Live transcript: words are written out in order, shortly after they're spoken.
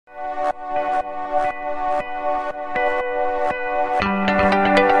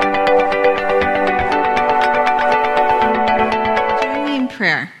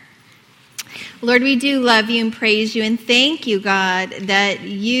Lord, we do love you and praise you and thank you, God, that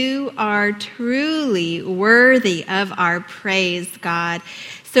you are truly worthy of our praise, God.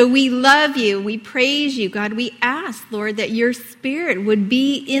 So we love you. We praise you, God. We ask, Lord, that your Spirit would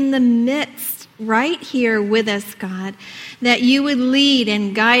be in the midst right here with us, God, that you would lead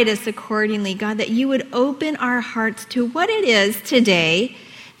and guide us accordingly, God, that you would open our hearts to what it is today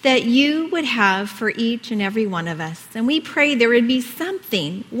that you would have for each and every one of us. And we pray there would be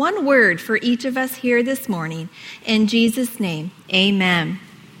something, one word for each of us here this morning. In Jesus' name, amen.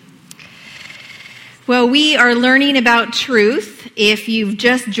 Well, we are learning about truth. If you've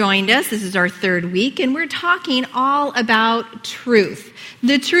just joined us, this is our third week, and we're talking all about truth.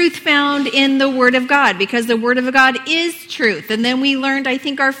 The truth found in the Word of God, because the Word of God is truth. And then we learned, I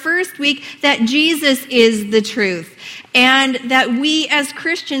think, our first week that Jesus is the truth, and that we as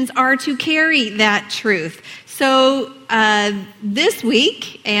Christians are to carry that truth. So this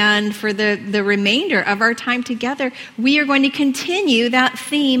week, and for the remainder of our time together, we are going to continue that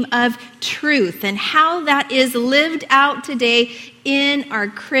theme of truth and how that is lived out today in our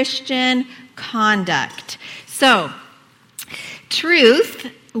Christian conduct. So,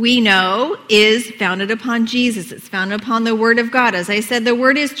 truth, we know, is founded upon Jesus. It's founded upon the Word of God. As I said, the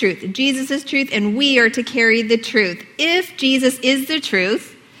Word is truth. Jesus is truth, and we are to carry the truth. If Jesus is the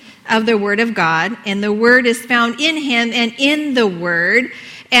truth of the Word of God, and the Word is found in Him and in the Word,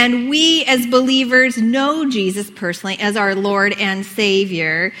 and we as believers know Jesus personally as our Lord and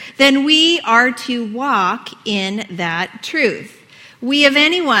Savior, then we are to walk in that truth. We of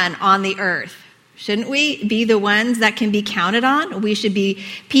anyone on the earth, shouldn't we be the ones that can be counted on? We should be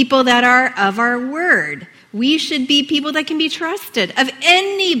people that are of our word. We should be people that can be trusted. Of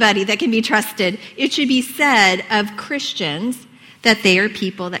anybody that can be trusted, it should be said of Christians that they are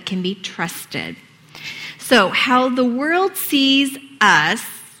people that can be trusted. So how the world sees us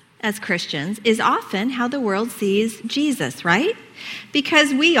as Christians is often how the world sees Jesus, right?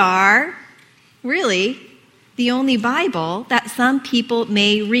 Because we are really the only Bible that some people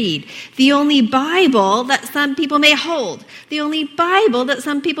may read, the only Bible that some people may hold, the only Bible that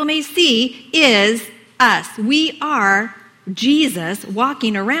some people may see is us. We are Jesus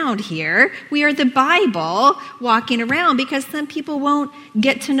walking around here. We are the Bible walking around because some people won't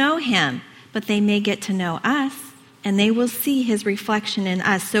get to know him, but they may get to know us and they will see his reflection in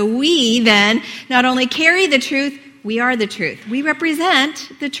us. So we then not only carry the truth, we are the truth. We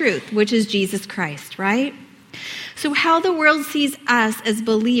represent the truth, which is Jesus Christ, right? So how the world sees us as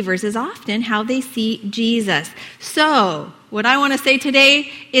believers is often how they see Jesus. So what I want to say today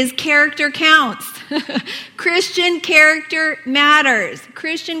is character counts. Christian character matters.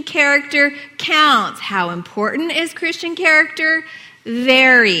 Christian character counts. How important is Christian character?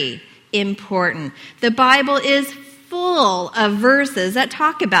 Very important. The Bible is full of verses that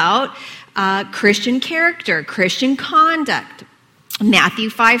talk about Christian character, Christian conduct. Matthew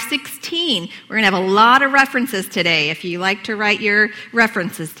 5:16. We're going to have a lot of references today. If you like to write your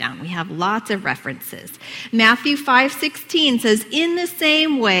references down, we have lots of references. Matthew 5:16 says, "In the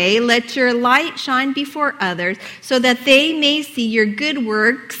same way, let your light shine before others so that they may see your good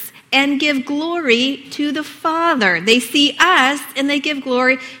works and give glory to the Father." They see us and they give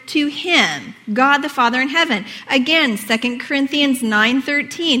glory to him, God the Father in heaven. Again, 2 Corinthians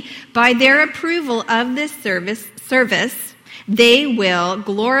 9:13, "By their approval of this service, they will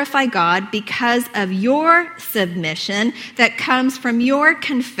glorify God because of your submission that comes from your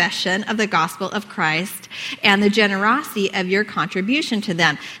confession of the gospel of Christ and the generosity of your contribution to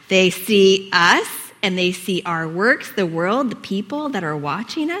them." They see us and they see our works, the world, the people that are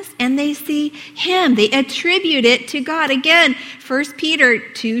watching us, and they see him. They attribute it to God. Again, 1 Peter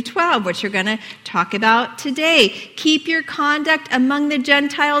 2:12, which we're going to talk about today. "Keep your conduct among the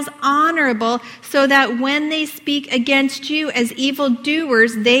Gentiles honorable, so that when they speak against you as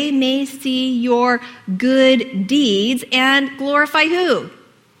evildoers, they may see your good deeds and glorify" who?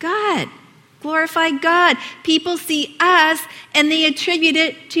 God. Glorify God. People see us and they attribute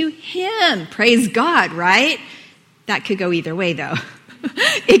it to him. Praise God, right? That could go either way, though.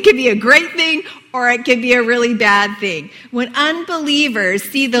 It could be a great thing or it could be a really bad thing. When unbelievers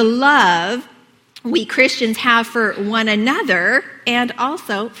see the love we Christians have for one another and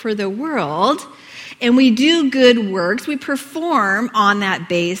also for the world, and we do good works, we perform on that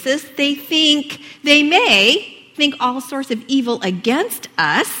basis, they may think all sorts of evil against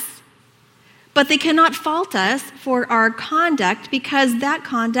us, but they cannot fault us for our conduct because that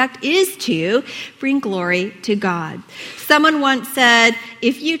conduct is to bring glory to God. Someone once said,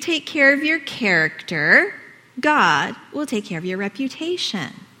 if you take care of your character, God will take care of your reputation.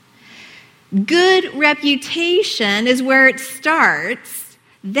 Good reputation is where it starts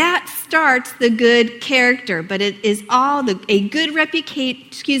That starts the good character, but it is all a good reputation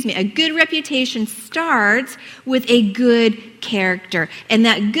starts with a good character. And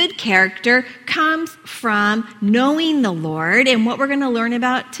that good character comes from knowing the Lord and what we're going to learn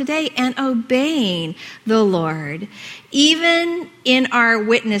about today and obeying the Lord. Even in our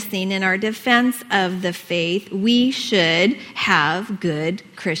witnessing, in our defense of the faith, we should have good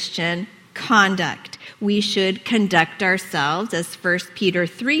Christian conduct. We should conduct ourselves, as 1 Peter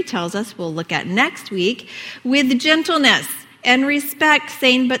 3 tells us, we'll look at next week, with gentleness and respect,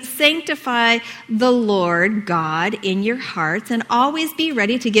 saying, but sanctify the Lord God in your hearts, and always be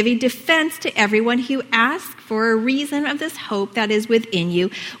ready to give a defense to everyone who asks for a reason of this hope that is within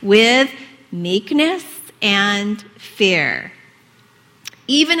you, with meekness and fear.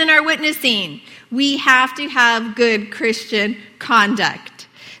 Even in our witnessing, we have to have good Christian conduct.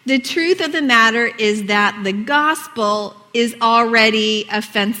 The truth of the matter is that the gospel is already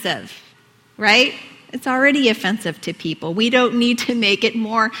offensive, right? It's already offensive to people. We don't need to make it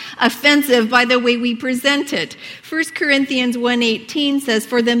more offensive by the way we present it. 1 Corinthians 1:18 says,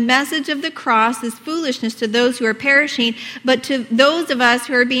 for the message of the cross is foolishness to those who are perishing, but to those of us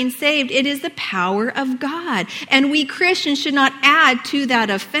who are being saved, it is the power of God. And we Christians should not add to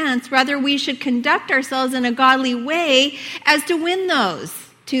that offense. Rather, we should conduct ourselves in a godly way as to win those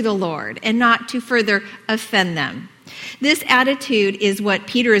to the Lord and not to further offend them. This attitude is what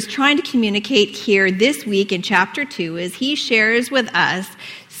Peter is trying to communicate here this week in chapter 2 as he shares with us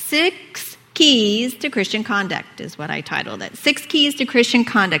 6 keys to Christian conduct is what I titled it. 6 keys to Christian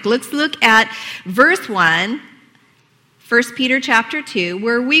conduct. Let's look at verse 1, 1 Peter chapter 2,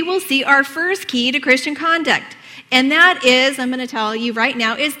 where we will see our first key to Christian conduct. And that is, I'm going to tell you right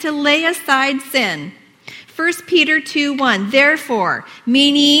now, is to lay aside sin. 1 Peter 2:1, therefore,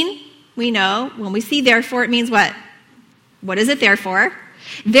 meaning, we know, when we see therefore, it means what? What is it therefore?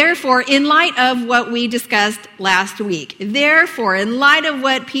 Therefore, in light of what we discussed last week, therefore, in light of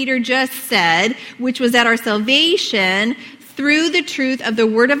what Peter just said, which was that our salvation through the truth of the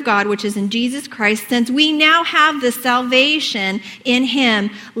Word of God, which is in Jesus Christ, since we now have the salvation in Him,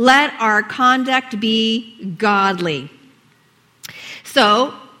 let our conduct be godly.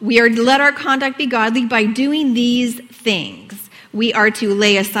 So, we are to let our conduct be godly by doing these things. We are to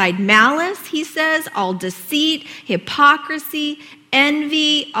lay aside malice, he says, all deceit, hypocrisy,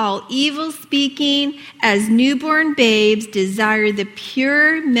 envy, all evil speaking. As newborn babes, desire the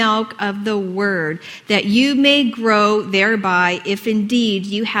pure milk of the word, that you may grow thereby, if indeed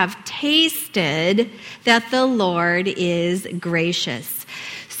you have tasted that the Lord is gracious.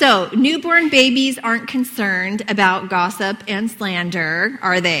 So, newborn babies aren't concerned about gossip and slander,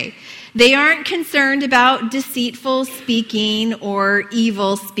 are they? They aren't concerned about deceitful speaking or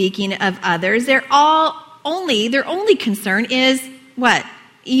evil speaking of others. Their only concern is what?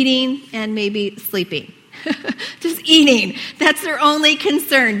 Eating and maybe sleeping. Just eating. That's their only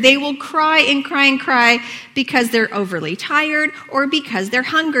concern. They will cry and cry and cry because they're overly tired or because they're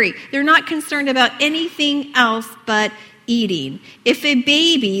hungry. They're not concerned about anything else but eating. If a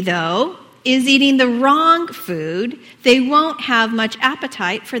baby, though, is eating the wrong food, they won't have much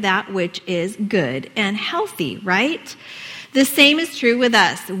appetite for that which is good and healthy, right? The same is true with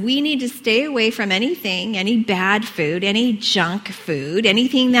us. We need to stay away from anything, any bad food, any junk food,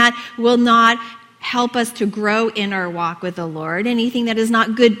 anything that will not help us to grow in our walk with the Lord, anything that is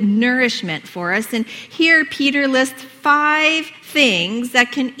not good nourishment for us. And here Peter lists 5 things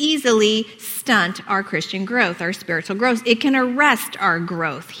that can easily stunt our Christian growth, our spiritual growth. It can arrest our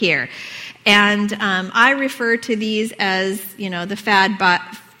growth here. And I refer to these as, the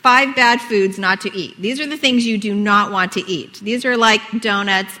 5 bad foods not to eat. These are the things you do not want to eat. These are like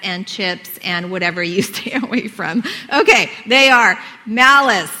donuts and chips and whatever you stay away from. Okay, they are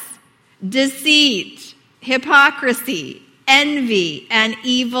malice, deceit, hypocrisy, envy, and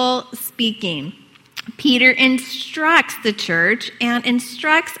evil speaking. Peter instructs the church and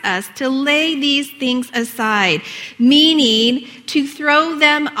instructs us to lay these things aside, meaning to throw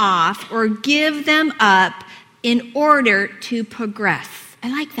them off or give them up in order to progress. I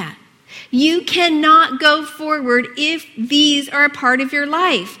like that. You cannot go forward if these are a part of your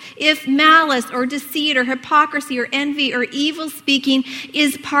life. If malice or deceit or hypocrisy or envy or evil speaking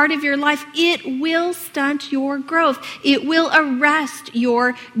is part of your life, it will stunt your growth. It will arrest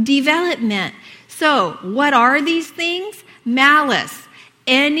your development. So, what are these things? Malice,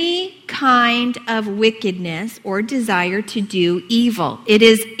 any kind of wickedness or desire to do evil. It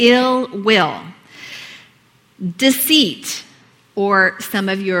is ill will. Deceit, or some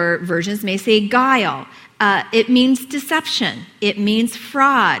of your versions may say guile. It means deception. It means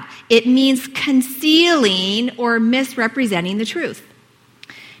fraud. It means concealing or misrepresenting the truth.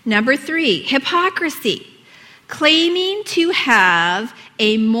 Number 3, hypocrisy. Claiming to have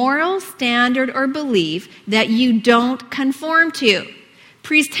a moral standard or belief that you don't conform to.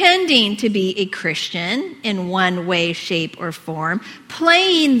 Pretending to be a Christian in one way, shape, or form.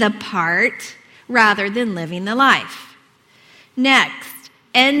 Playing the part rather than living the life. Next,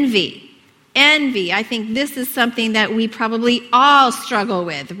 envy. Envy, I think this is something that we probably all struggle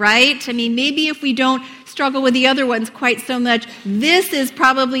with, right? I mean, maybe if we don't struggle with the other ones quite so much, this is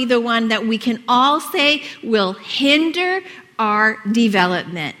probably the one that we can all say will hinder our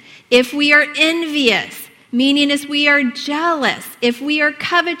development. If we are envious, meaning if we are jealous, if we are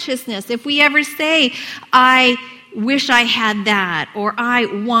covetousness, if we ever say, I wish I had that, or I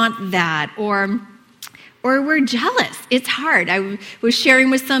want that, or we're jealous. It's hard. I was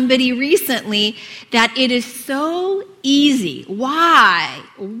sharing with somebody recently that it is so easy. Why?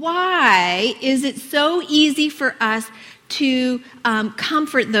 Why is it so easy for us to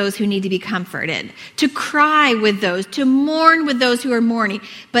comfort those who need to be comforted, to cry with those, to mourn with those who are mourning?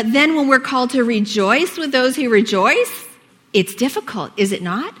 But then when we're called to rejoice with those who rejoice, it's difficult, is it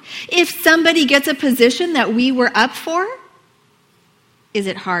not? If somebody gets a position that we were up for, is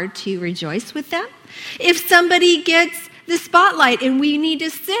it hard to rejoice with them? If somebody gets the spotlight and we need to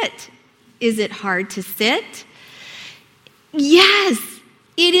sit, is it hard to sit? Yes,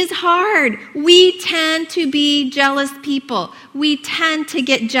 it is hard. We tend to be jealous people. We tend to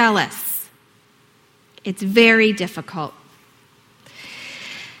get jealous. It's very difficult.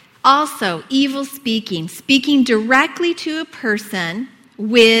 Also, evil speaking, speaking directly to a person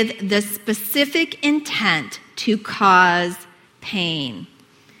with the specific intent to cause pain.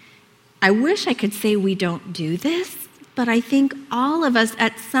 I wish I could say we don't do this, but I think all of us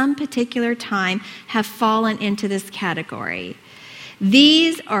at some particular time have fallen into this category.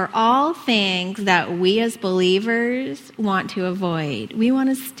 These are all things that we as believers want to avoid. We want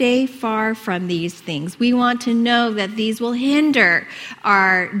to stay far from these things. We want to know that these will hinder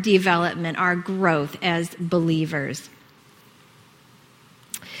our development, our growth as believers.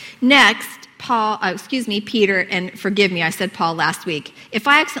 Next, Peter, and forgive me, I said Paul last week. If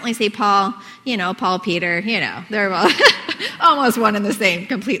I accidentally say Paul, Paul, Peter, they're almost one and the same,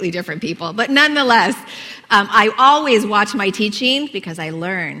 completely different people. But nonetheless, I always watch my teaching because I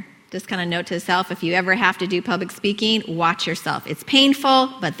learn. Just kind of note to self, if you ever have to do public speaking, watch yourself. It's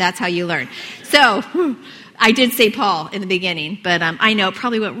painful, but that's how you learn. So I did say Paul in the beginning, but I know it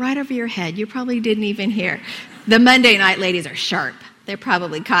probably went right over your head. You probably didn't even hear. The Monday night ladies are sharp. They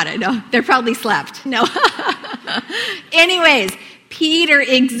probably caught it. No, they probably slept. No. Anyways, Peter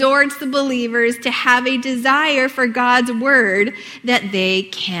exhorts the believers to have a desire for God's word that they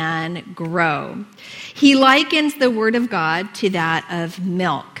can grow. He likens the word of God to that of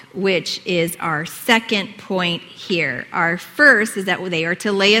milk, which is our second point here. Our first is that they are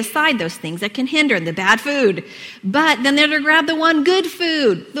to lay aside those things that can hinder, the bad food. But then they're to grab the one good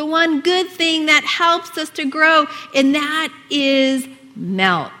food, the one good thing that helps us to grow, and that is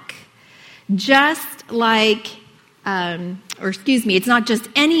milk. Just like, it's not just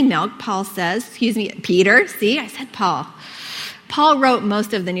any milk, Paul says, Peter, see, I said Paul. Paul wrote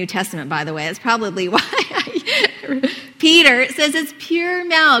most of the New Testament, by the way. That's probably why Peter says it's pure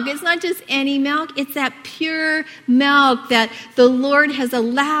milk. It's not just any milk. It's that pure milk that the Lord has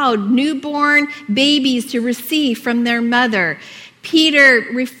allowed newborn babies to receive from their mother. Peter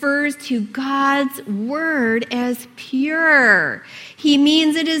refers to God's word as pure. He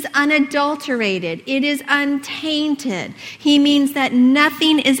means it is unadulterated. It is untainted. He means that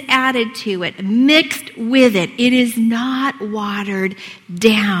nothing is added to it, mixed with it. It is not watered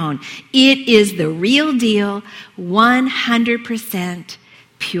down. It is the real deal, 100%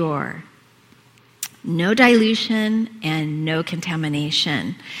 pure. No dilution and no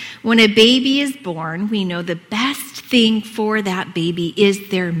contamination. When a baby is born, we know the best thing for that baby is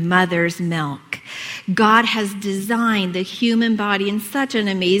their mother's milk. God has designed the human body in such an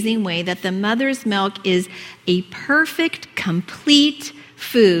amazing way that the mother's milk is a perfect, complete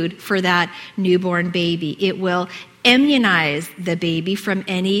food for that newborn baby. It will immunize the baby from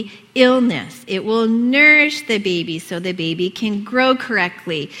any illness. It will nourish the baby so the baby can grow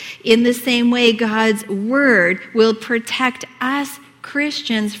correctly. In the same way, God's word will protect us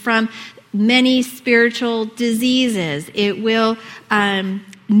Christians from many spiritual diseases. It will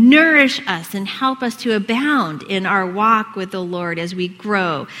nourish us and help us to abound in our walk with the Lord as we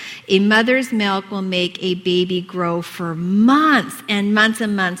grow. A mother's milk will make a baby grow for months and months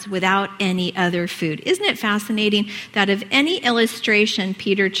and months without any other food. Isn't it fascinating that of any illustration,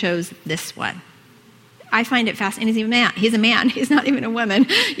 Peter chose this one? I find it fascinating. He's a man. He's a man. He's not even a woman,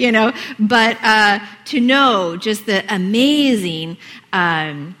 But to know just the amazing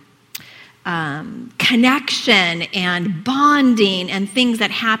connection and bonding and things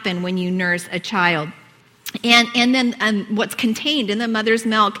that happen when you nurse a child. And then what's contained in the mother's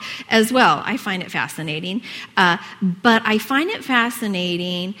milk as well. I find it fascinating. But I find it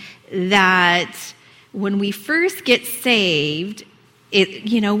fascinating that when we first get saved,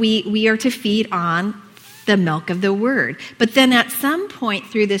 we are to feed on the milk of the word. But then at some point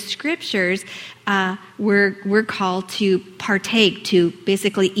through the scriptures, we're called to partake, to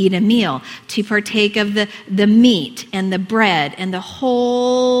basically eat a meal, to partake of the meat and the bread and the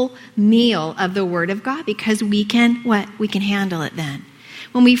whole meal of the word of God, because we can handle it then.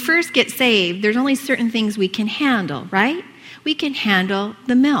 When we first get saved, there's only certain things we can handle, right? We can handle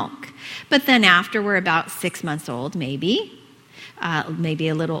the milk. But then after we're about 6 months old, maybe a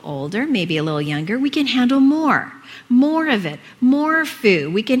little older, maybe a little younger, we can handle more of it, more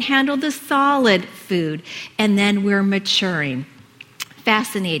food. We can handle the solid food, and then we're maturing.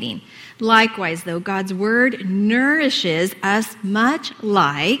 Fascinating. Likewise, though, God's word nourishes us much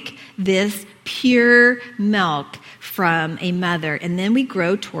like this pure milk from a mother, and then we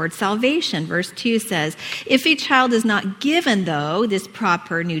grow toward salvation. Verse 2 says, if a child is not given, though, this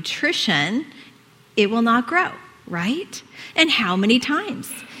proper nutrition, it will not grow. Right? And how many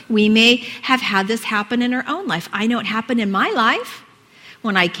times? We may have had this happen in our own life. I know it happened in my life.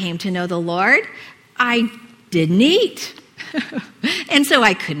 When I came to know the Lord, I didn't eat. And so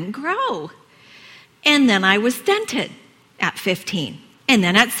I couldn't grow. And then I was stunted at 15. And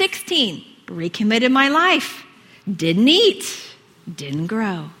then at 16, recommitted my life. Didn't eat. Didn't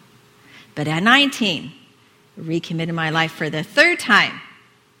grow. But at 19, recommitted my life for the third time.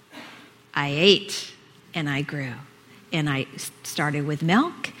 I ate. And I grew. And I started with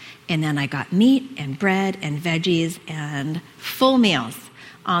milk, and then I got meat and bread and veggies and full meals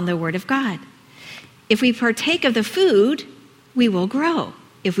on the Word of God. If we partake of the food, we will grow.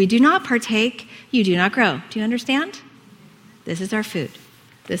 If we do not partake, you do not grow. Do you understand? This is our food.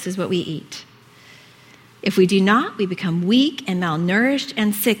 This is what we eat. If we do not, we become weak and malnourished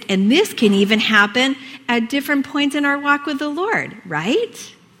and sick. And this can even happen at different points in our walk with the Lord,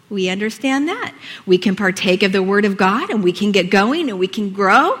 right? We understand that. We can partake of the Word of God, and we can get going, and we can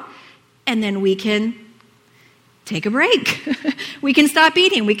grow, and then we can take a break. We can stop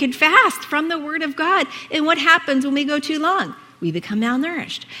eating. We can fast from the Word of God. And what happens when we go too long? We become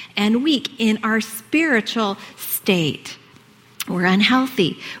malnourished and weak in our spiritual state. We're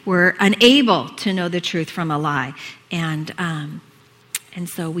unhealthy. We're unable to know the truth from a lie. And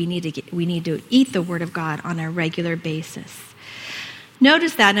so we need to eat the Word of God on a regular basis.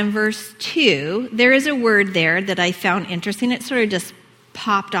 Notice that in verse 2, there is a word there that I found interesting. It sort of just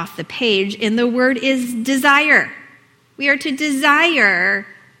popped off the page, and the word is desire. We are to desire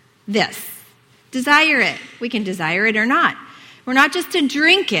this. Desire it. We can desire it or not. We're not just to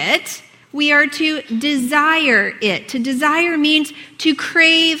drink it. We are to desire it. To desire means to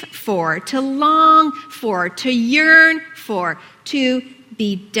crave for, to long for, to yearn for, to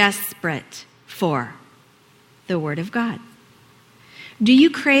be desperate for the Word of God. Do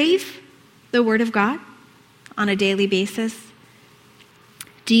you crave the Word of God on a daily basis?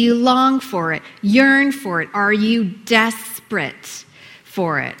 Do you long for it, yearn for it? Are you desperate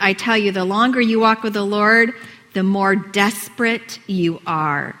for it? I tell you, the longer you walk with the Lord, the more desperate you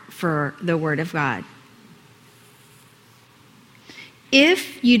are for the Word of God.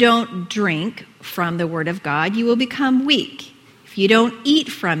 If you don't drink from the Word of God, you will become weak. If you don't eat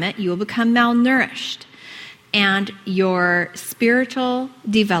from it, you will become malnourished. And your spiritual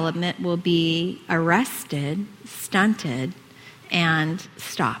development will be arrested, stunted, and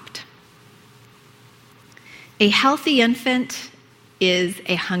stopped. A healthy infant is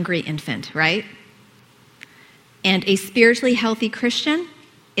a hungry infant, right? And a spiritually healthy Christian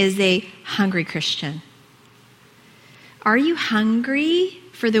is a hungry Christian. Are you hungry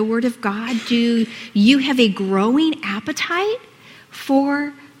for the Word of God? Do you have a growing appetite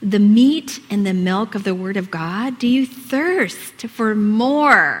for the meat and the milk of the Word of God? Do you thirst for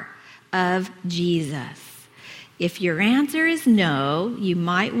more of Jesus? If your answer is no, you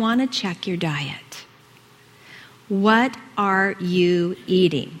might want to check your diet. What are you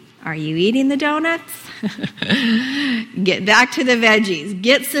eating? Are you eating the donuts? Get back to the veggies.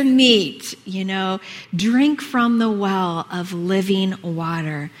 Get some meat. Drink from the well of living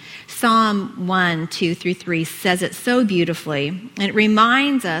water. Psalm 1, 2 through 3 says it so beautifully. It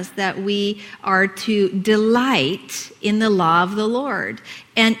reminds us that we are to delight in the law of the Lord.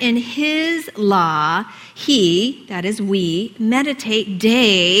 And in His law, He, that is we, meditate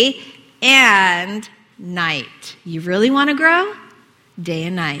day and night. You really want to grow? Day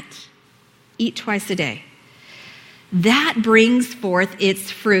and night. Eat twice a day. That brings forth its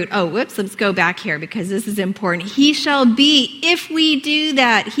fruit. Oh, whoops, let's go back here because this is important. He shall be, if we do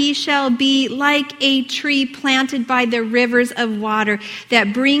that, he shall be like a tree planted by the rivers of water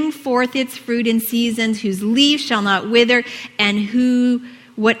that bring forth its fruit in seasons, whose leaves shall not wither, and who,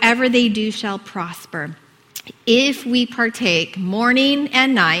 whatever they do, shall prosper. If we partake morning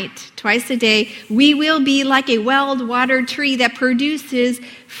and night, twice a day, we will be like a well-watered tree that produces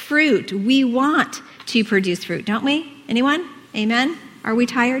fruit. We want to produce fruit, don't we? Anyone? Amen? Are we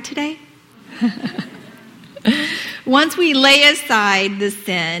tired today? Once we lay aside the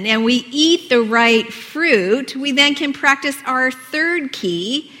sin and we eat the right fruit, we then can practice our third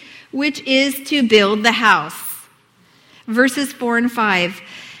key, which is to build the house. Verses 4 and 5,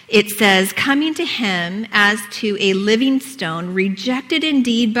 it says, coming to him as to a living stone, rejected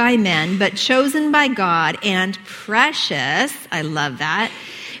indeed by men, but chosen by God and precious. I love that.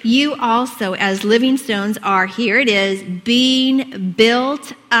 You also, as living stones, are, here it is, being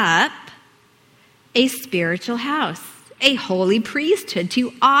built up a spiritual house, a holy priesthood,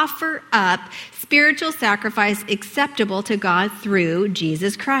 to offer up spiritual sacrifice acceptable to God through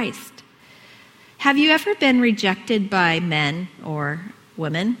Jesus Christ. Have you ever been rejected by men or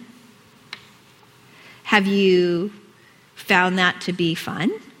women? Have you found that to be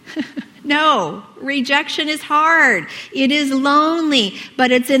fun? No, rejection is hard. It is lonely, but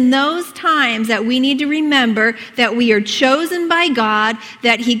it's in those times that we need to remember that we are chosen by God,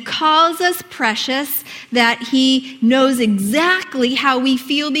 that he calls us precious, that he knows exactly how we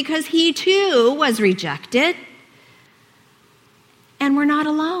feel because he too was rejected. And we're not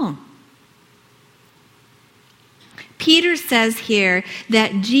alone. Peter says here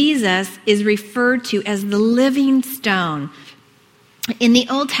that Jesus is referred to as the living stone. In the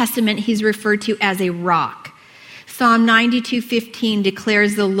Old Testament, he's referred to as a rock. Psalm 92:15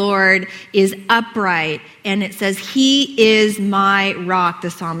 declares the Lord is upright, and it says, he is my rock, the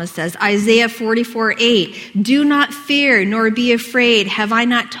psalmist says. Isaiah 44:8, do not fear nor be afraid. Have I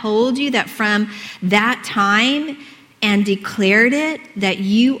not told you that from that time and declared it, that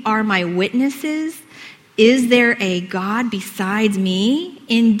you are my witnesses? Is there a God besides me?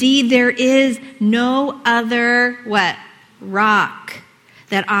 Indeed, there is no other, what? Rock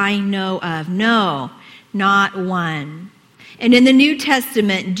that I know of. No, not one. And in the New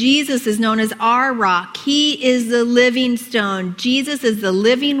Testament, Jesus is known as our rock. He is the living stone. Jesus is the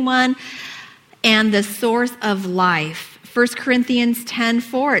living one and the source of life. 1 Corinthians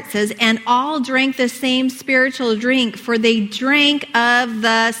 10:4, it says, and all drank the same spiritual drink, for they drank of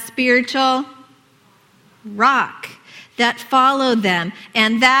the spiritual rock that followed them.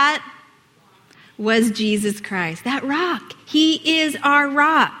 And that was Jesus Christ, that rock. He is our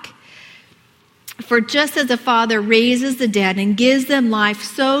rock. For just as the Father raises the dead and gives them life,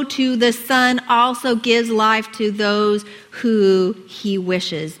 so too the Son also gives life to those who he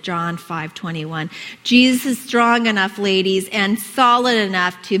wishes. John 5:21. Jesus is strong enough, ladies, and solid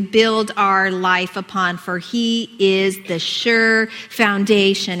enough to build our life upon, for he is the sure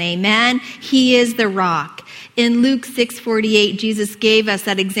foundation. Amen? He is the rock. In Luke 6:48, Jesus gave us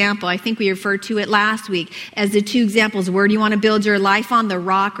that example. I think we referred to it last week as the two examples. Where do you want to build your life on, the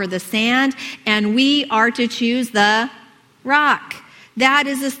rock or the sand? And we are to choose the rock. That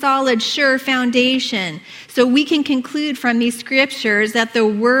is a solid, sure foundation. So we can conclude from these scriptures that the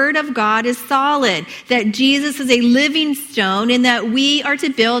Word of God is solid, that Jesus is a living stone, and that we are to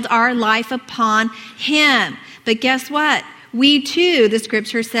build our life upon him. But guess what? We too, the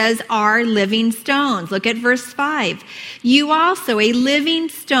scripture says, are living stones. Look at verse 5. You also, a living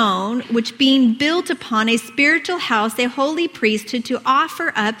stone, which being built upon a spiritual house, a holy priesthood, to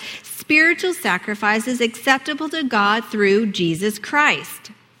offer up spiritual sacrifices acceptable to God through Jesus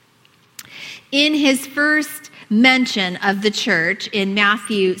Christ. In his first mention of the church in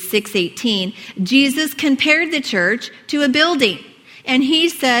Matthew 6:18, Jesus compared the church to a building. And he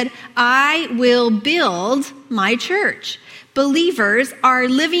said, I will build my church. Believers are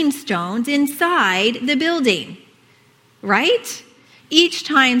living stones inside the building, right? Each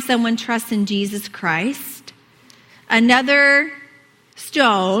time someone trusts in Jesus Christ, another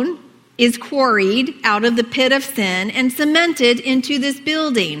stone is quarried out of the pit of sin and cemented into this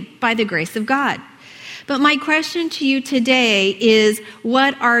building by the grace of God. But my question to you today is,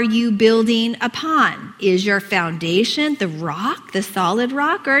 what are you building upon? Is your foundation the rock, the solid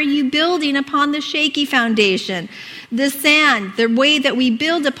rock, or are you building upon the shaky foundation, the sand? The way that we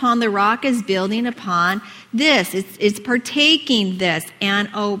build upon the rock is building upon this. It's partaking this and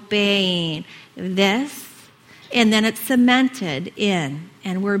obeying this, and then it's cemented in,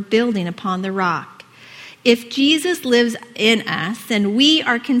 and we're building upon the rock. If Jesus lives in us and we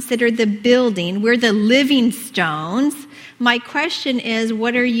are considered the building, we're the living stones, my question is,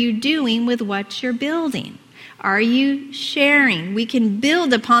 what are you doing with what you're building? Are you sharing? We can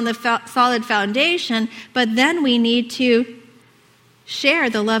build upon the solid foundation, but then we need to share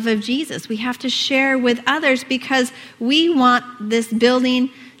the love of Jesus. We have to share with others because we want this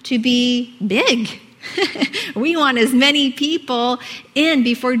building to be big. We want as many people in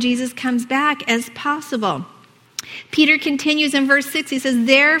before Jesus comes back as possible. Peter continues in verse 6. He says,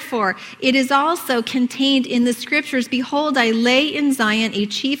 therefore, it is also contained in the scriptures, behold, I lay in Zion a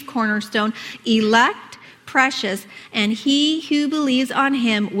chief cornerstone, elect, precious, and he who believes on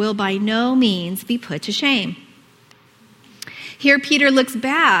him will by no means be put to shame. Here Peter looks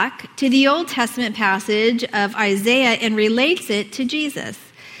back to the Old Testament passage of Isaiah and relates it to Jesus.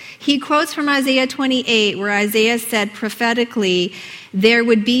 He quotes from Isaiah 28, where Isaiah said prophetically, there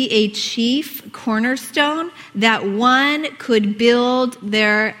would be a chief cornerstone that one could build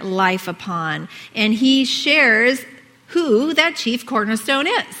their life upon. And he shares who that chief cornerstone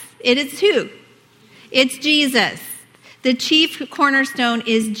is. It is who? It's Jesus. The chief cornerstone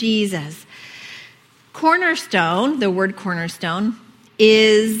is Jesus. Cornerstone, the word cornerstone,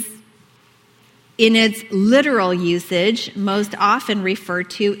 is in its literal usage most often referred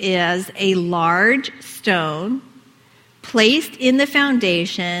to as a large stone placed in the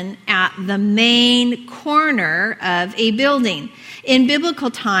foundation at the main corner of a building. In biblical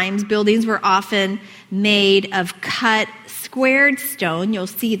times, buildings were often made of cut squared stone. You'll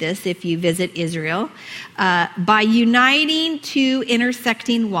see this if you visit Israel. By uniting two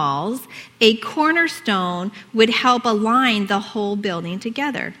intersecting walls, a cornerstone would help align the whole building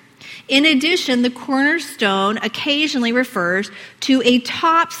together. In addition, the cornerstone occasionally refers to a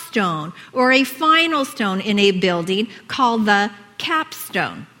top stone or a final stone in a building called the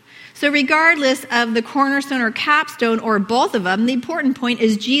capstone. So regardless of the cornerstone or capstone or both of them, the important point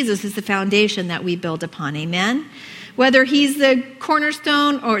is Jesus is the foundation that we build upon. Amen? Whether he's the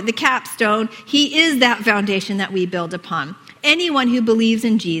cornerstone or the capstone, he is that foundation that we build upon. Anyone who believes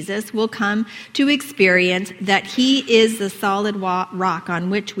in Jesus will come to experience that he is the solid rock on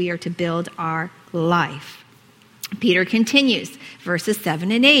which we are to build our life. Peter continues, verses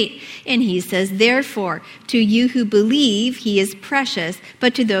 7 and 8, and he says, therefore, to you who believe, he is precious,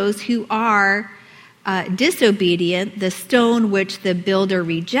 but to those who are disobedient, the stone which the builder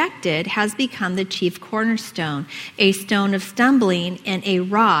rejected has become the chief cornerstone, a stone of stumbling and a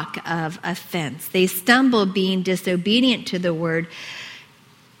rock of offense. They stumble being disobedient to the word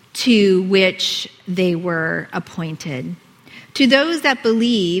to which they were appointed. To those that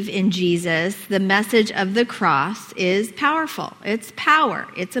believe in Jesus, the message of the cross is powerful. It's power.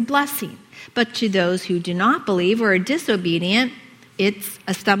 It's a blessing. But to those who do not believe or are disobedient, it's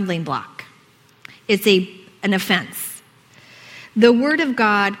a stumbling block. It's an offense. The word of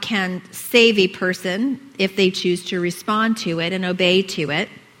God can save a person if they choose to respond to it and obey it.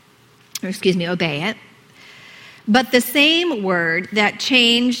 But the same word that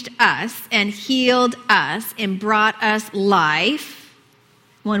changed us and healed us and brought us life,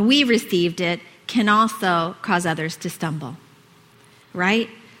 when we received it, can also cause others to stumble, right?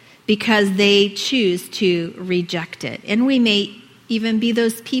 Because they choose to reject it. And we may even be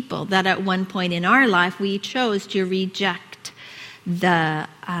those people that at one point in our life we chose to reject the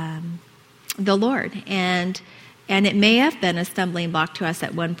Lord, and it may have been a stumbling block to us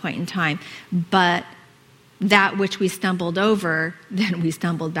at one point in time, but that which we stumbled over, then we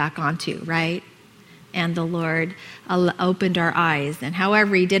stumbled back onto, right? And the Lord opened our eyes, and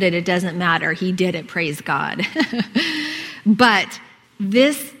however he did it, it doesn't matter. He did it, praise God. But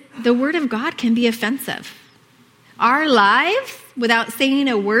the word of God can be offensive. Our lives, without saying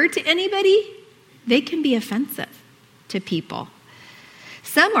a word to anybody, they can be offensive to people.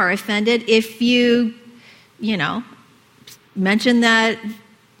 Some are offended if you mention that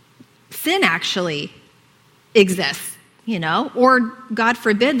sin actually exists, or God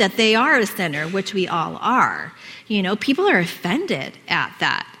forbid that they are a sinner, which we all are. People are offended at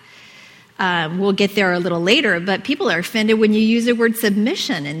that. We'll get there a little later, but people are offended when you use the word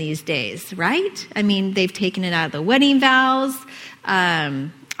submission in these days, right? I mean, they've taken it out of the wedding vows.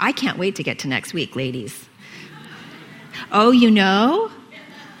 I can't wait to get to next week, ladies. Oh, you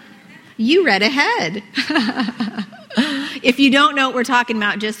read ahead. If you don't know what we're talking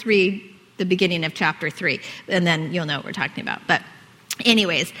about, just read the beginning of chapter 3, and then you'll know what we're talking about. But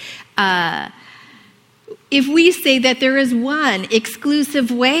anyways, if we say that there is one exclusive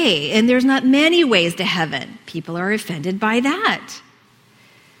way and there's not many ways to heaven, people are offended by that.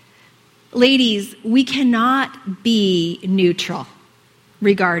 Ladies, we cannot be neutral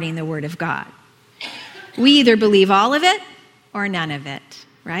regarding the Word of God. We either believe all of it or none of it,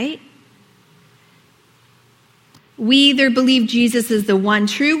 right? We either believe Jesus is the one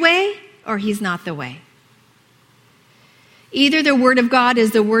true way or he's not the way. Either the Word of God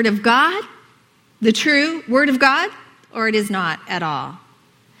is the Word of God, the true Word of God, or it is not at all.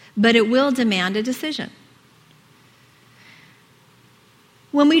 But it will demand a decision.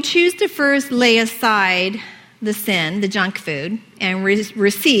 When we choose to first lay aside the sin, the junk food, and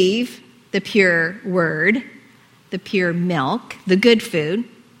receive the pure Word, the pure milk, the good food,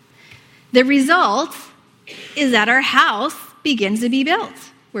 the result is that our house begins to be built.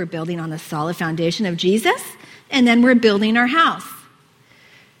 We're building on the solid foundation of Jesus, and then we're building our house.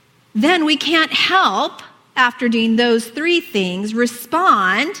 Then we can't help, after doing those three things,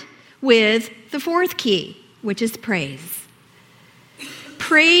 respond with the fourth key, which is praise.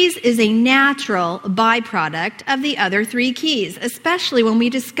 Praise is a natural byproduct of the other three keys, especially when we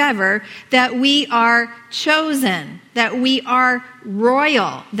discover that we are chosen, that we are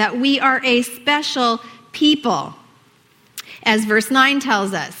royal, that we are a special people. As verse 9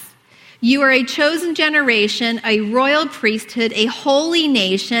 tells us, you are a chosen generation, a royal priesthood, a holy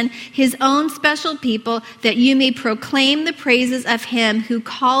nation, his own special people, that you may proclaim the praises of him who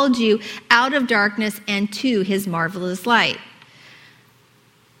called you out of darkness and to his marvelous light.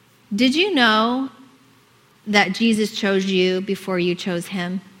 Did you know that Jesus chose you before you chose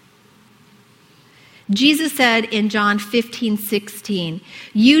him? Jesus said in John 15:16,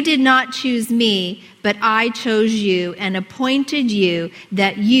 you did not choose me, but I chose you and appointed you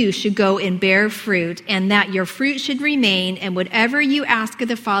that you should go and bear fruit, and that your fruit should remain, and whatever you ask of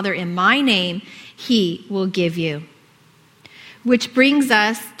the Father in my name, he will give you. Which brings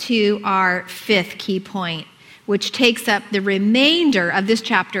us to our fifth key point, which takes up the remainder of this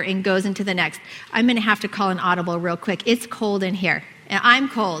chapter and goes into the next. I'm going to have to call an audible real quick. It's cold in here, and I'm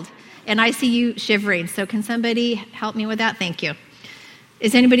cold. And I see you shivering, so can somebody help me with that? Thank you.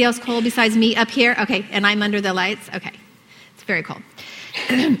 Is anybody else cold besides me up here? Okay, and I'm under the lights? Okay, it's very cold.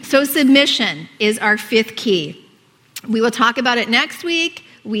 So submission is our fifth key. We will talk about it next week.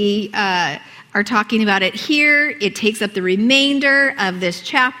 We are talking about it here. It takes up the remainder of this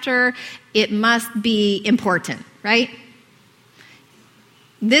chapter. It must be important, right?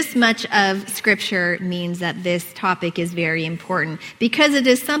 This much of Scripture means that this topic is very important because it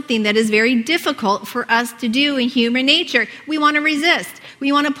is something that is very difficult for us to do in human nature. We want to resist.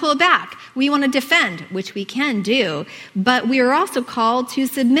 We want to pull back. We want to defend, which we can do, but we are also called to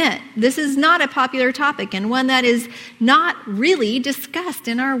submit. This is not a popular topic and one that is not really discussed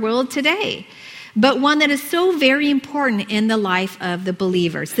in our world today, but one that is so very important in the life of the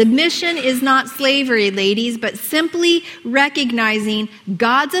believer. Submission is not slavery, ladies, but simply recognizing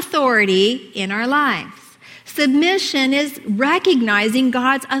God's authority in our lives. Submission is recognizing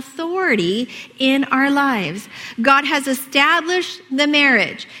God's authority in our lives. God has established the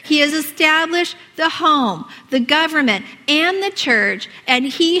marriage. He has established the home, the government, and the church, and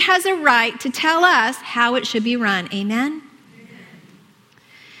he has a right to tell us how it should be run. Amen?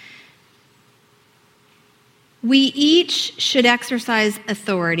 We each should exercise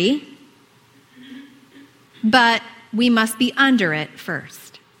authority, but we must be under it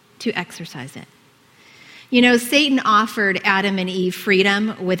first to exercise it. You know, Satan offered Adam and Eve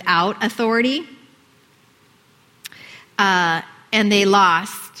freedom without authority, and they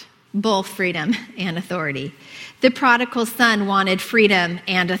lost both freedom and authority. The prodigal son wanted freedom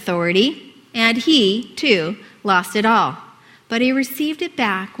and authority, and he, too, lost it all. But he received it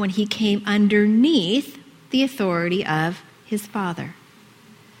back when he came underneath the authority of his Father.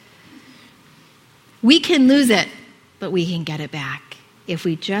 We can lose it, but we can get it back if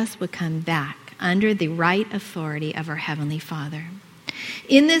we just would come back under the right authority of our Heavenly Father.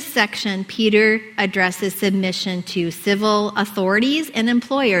 In this section, Peter addresses submission to civil authorities and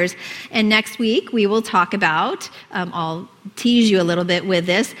employers. And next week, we will talk about, I'll tease you a little bit with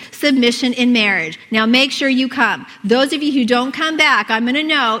this, submission in marriage. Now, make sure you come. Those of you who don't come back, I'm going to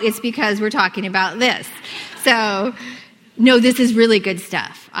know it's because we're talking about this. So, no, this is really good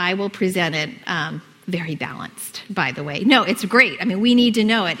stuff. I will present it very balanced, by the way. No, it's great. I mean, we need to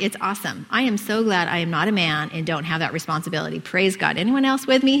know it. It's awesome. I am so glad I am not a man and don't have that responsibility. Praise God. Anyone else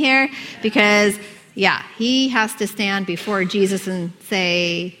with me here? Because, yeah, he has to stand before Jesus and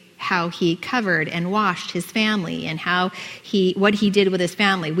say how he covered and washed his family and what he did with his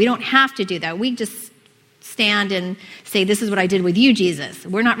family. We don't have to do that. We just stand and say, this is what I did with you, Jesus.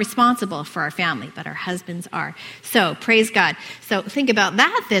 We're not responsible for our family, but our husbands are. So praise God. So think about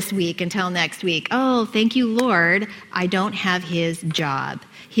that this week until next week. Oh, thank you, Lord. I don't have his job,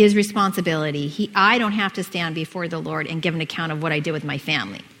 his responsibility. I don't have to stand before the Lord and give an account of what I did with my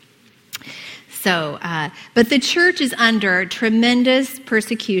family. So, but the church is under tremendous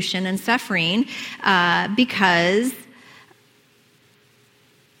persecution and suffering because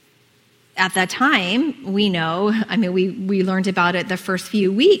at that time, we know, we learned about it the first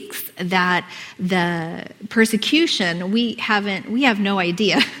few weeks, that the persecution, we have no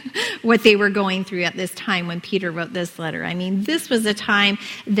idea what they were going through at this time when Peter wrote this letter. This was a time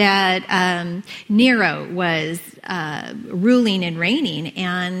that Nero was ruling and reigning,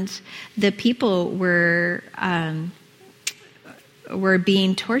 and the people were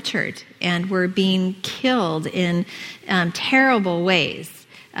being tortured and were being killed in terrible ways.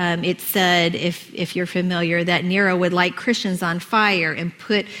 It said, if you're familiar, that Nero would light Christians on fire and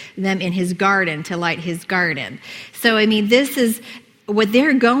put them in his garden to light his garden. So, this is what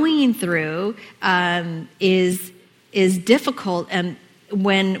they're going through is difficult. And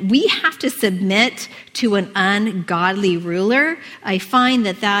when we have to submit to an ungodly ruler, I find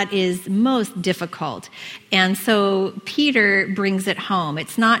that is most difficult. And so Peter brings it home.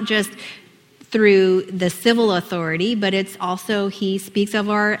 It's not just through the civil authority, but it's also, he speaks of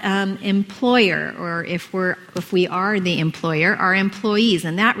our employer, or if we are the employer, our employees,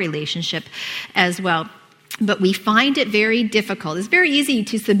 and that relationship as well. But we find it very difficult. It's very easy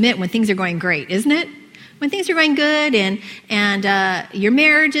to submit when things are going great, isn't it? When things are going good and your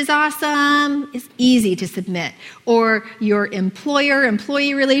marriage is awesome, it's easy to submit. Or your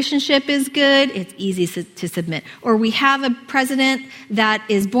employer-employee relationship is good, it's easy to submit. Or we have a president that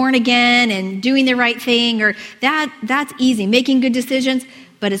is born again and doing the right thing, or that's easy, making good decisions.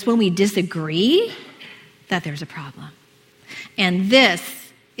 But it's when we disagree that there's a problem. And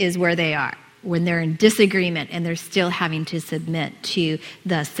this is where they are, when they're in disagreement and they're still having to submit to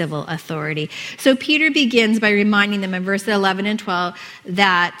the civil authority. So Peter begins by reminding them in verses 11 and 12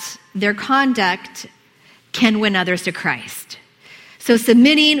 that their conduct can win others to Christ. So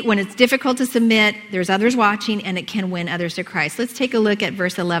submitting, when it's difficult to submit, there's others watching, and it can win others to Christ. Let's take a look at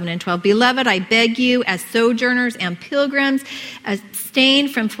verse 11 and 12. Beloved, I beg you, as sojourners and pilgrims, abstain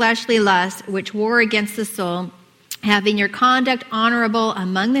from fleshly lusts, which war against the soul, having your conduct honorable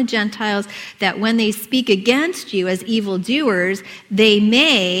among the Gentiles, that when they speak against you as evildoers, they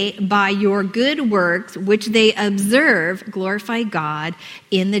may, by your good works, which they observe, glorify God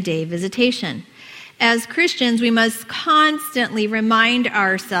in the day of visitation. As Christians, we must constantly remind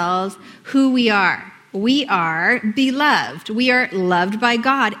ourselves who we are. We are beloved. We are loved by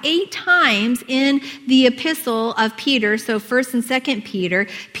God. 8 times in the epistle of Peter, so 1st and 2nd Peter,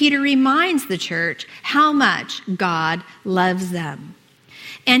 Peter reminds the church how much God loves them.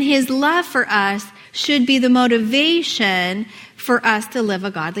 And his love for us should be the motivation for us to live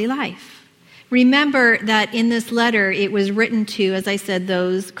a godly life. Remember that in this letter, it was written to, as I said,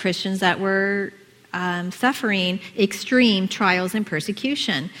 those Christians that were suffering extreme trials and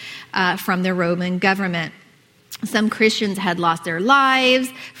persecution from the Roman government. Some Christians had lost their lives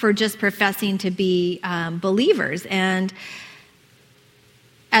for just professing to be believers, and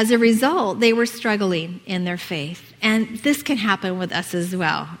as a result, they were struggling in their faith. And this can happen with us as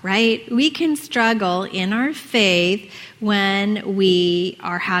well, right? We can struggle in our faith when we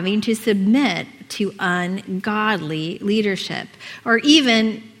are having to submit to ungodly leadership, or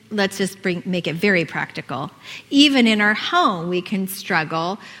even, let's just make it very practical. Even in our home, we can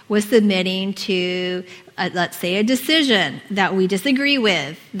struggle with submitting to, let's say, a decision that we disagree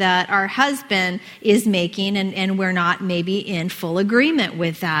with, that our husband is making, and we're not maybe in full agreement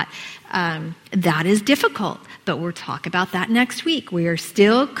with that. That is difficult, but we'll talk about that next week. We are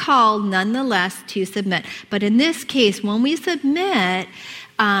still called, nonetheless, to submit. But in this case, when we submit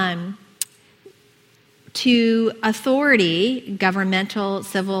to authority, governmental,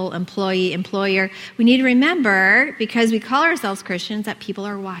 civil, employee, employer, we need to remember, because we call ourselves Christians, that people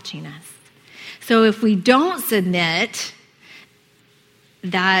are watching us. So if we don't submit,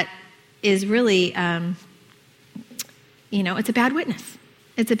 that is really, it's a bad witness.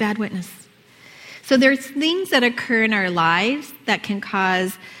 It's a bad witness. So there's things that occur in our lives that can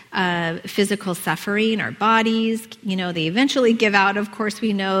cause physical suffering, our bodies, they eventually give out. Of course,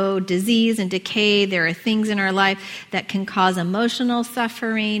 we know disease and decay. There are things in our life that can cause emotional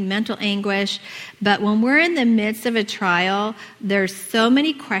suffering, mental anguish. But when we're in the midst of a trial, there's so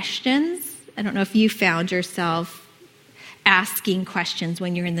many questions. I don't know if you found yourself asking questions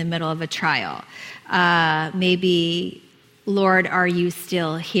when you're in the middle of a trial. Maybe, Lord, are you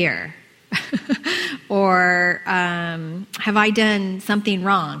still here? Or have I done something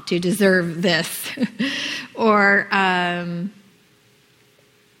wrong to deserve this? Or am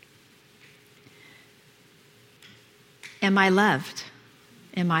I loved?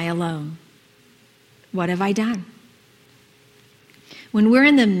 Am I alone? What have I done? When we're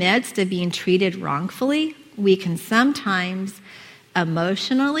in the midst of being treated wrongfully, we can sometimes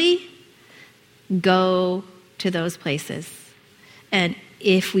emotionally go to those places. And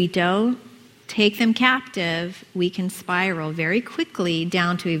if we don't take them captive, we can spiral very quickly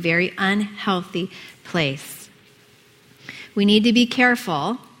down to a very unhealthy place. We need to be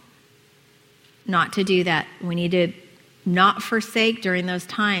careful not to do that. We need to not forsake during those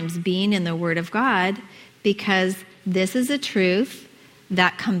times being in the Word of God, because this is a truth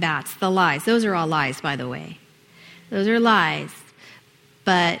that combats the lies. Those are all lies, by the way. Those are lies.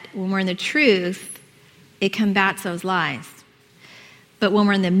 But when we're in the truth, it combats those lies. But when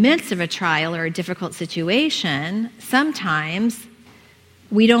we're in the midst of a trial or a difficult situation, sometimes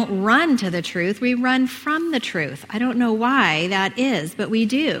we don't run to the truth, we run from the truth. I don't know why that is, but we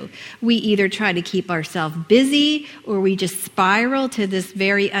do. We either try to keep ourselves busy, or we just spiral to this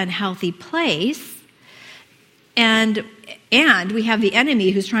very unhealthy place. And we have the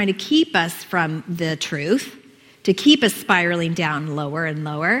enemy who's trying to keep us from the truth, to keep us spiraling down lower and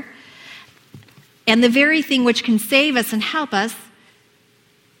lower. And the very thing which can save us and help us,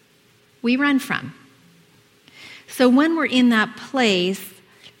 we run from. So when we're in that place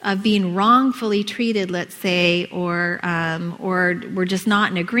of being wrongfully treated, let's say, or we're just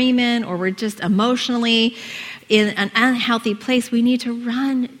not in agreement, or we're just emotionally in an unhealthy place, we need to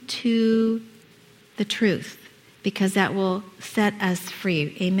run to the truth, because that will set us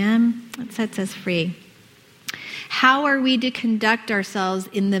free. Amen? It sets us free. How are we to conduct ourselves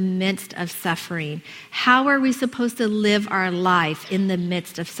in the midst of suffering? How are we supposed to live our life in the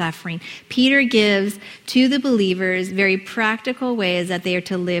midst of suffering? Peter gives to the believers very practical ways that they are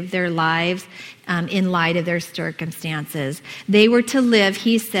to live their lives in light of their circumstances. They were to live,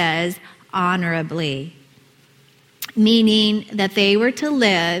 he says, honorably, meaning that they were to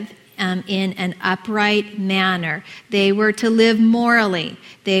live in an upright manner. They were to live morally.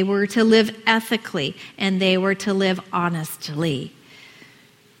 They were to live ethically. And they were to live honestly.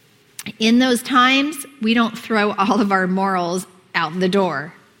 In those times, we don't throw all of our morals out the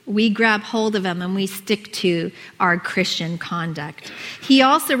door. We grab hold of them and we stick to our Christian conduct. He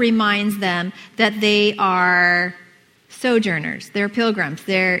also reminds them that they are sojourners. They're pilgrims.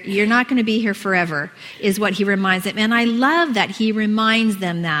 You're not going to be here forever, is what he reminds them. And I love that he reminds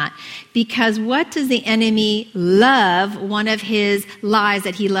them that, because what does the enemy love? One of his lies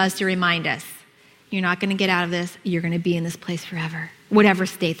that he loves to remind us: you're not going to get out of this. You're going to be in this place forever, whatever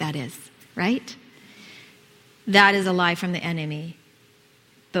state that is, right? That is a lie from the enemy.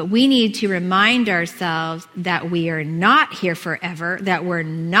 But we need to remind ourselves that we are not here forever, that we're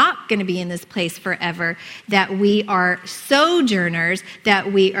not going to be in this place forever, that we are sojourners,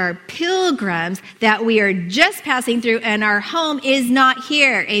 that we are pilgrims, that we are just passing through, and our home is not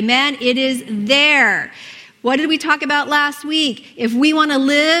here. Amen? It is there. What did we talk about last week? If we want to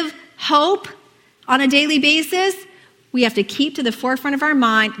live hope on a daily basis, we have to keep to the forefront of our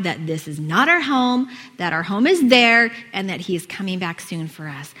mind that this is not our home, that our home is there, and that he is coming back soon for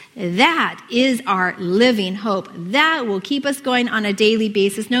us. That is our living hope. That will keep us going on a daily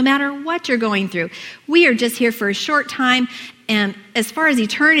basis, no matter what you're going through. We are just here for a short time, and as far as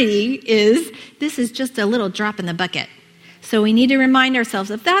eternity is, this is just a little drop in the bucket. So we need to remind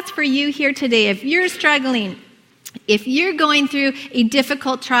ourselves, if that's for you here today, if you're struggling, if you're going through a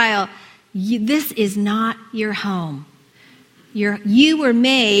difficult trial, this is not your home. You were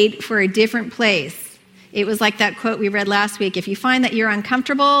made for a different place. It was like that quote we read last week. If you find that you're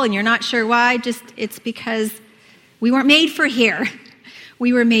uncomfortable and you're not sure why, it's because we weren't made for here.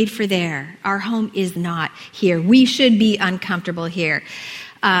 We were made for there. Our home is not here. We should be uncomfortable here.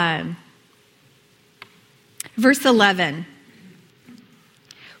 Verse 11.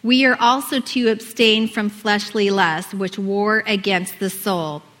 We are also to abstain from fleshly lusts, which war against the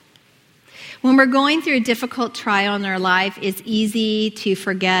soul. When we're going through a difficult trial in our life, it's easy to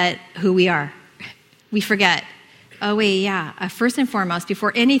forget who we are. We forget, oh wait, yeah, first and foremost,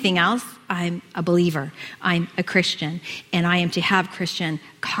 before anything else, I'm a believer. I'm a Christian, and I am to have Christian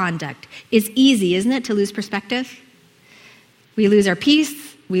conduct. It's easy, isn't it, to lose perspective? We lose our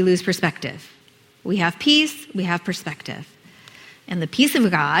peace, we lose perspective. We have peace, we have perspective. And the peace of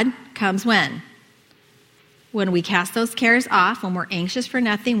God comes when? When we cast those cares off, when we're anxious for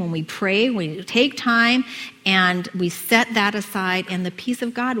nothing, when we pray, we take time and we set that aside, and the peace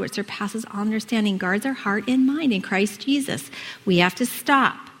of God, which surpasses all understanding, guards our heart and mind in Christ Jesus. We have to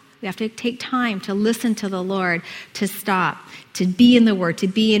stop. We have to take time to listen to the Lord, to stop, to be in the Word, to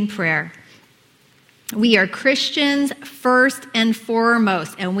be in prayer. We are Christians first and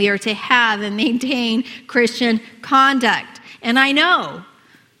foremost, and we are to have and maintain Christian conduct. And I know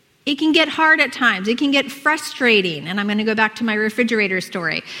It can get hard at times. It can get frustrating. And I'm going to go back to my refrigerator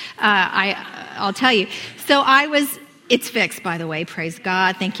story. I'll tell you. So it's fixed, by the way. Praise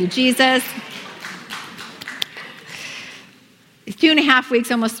God. Thank you, Jesus. 2.5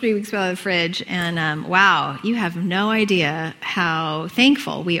 weeks, almost 3 weeks without the fridge. And wow, you have no idea how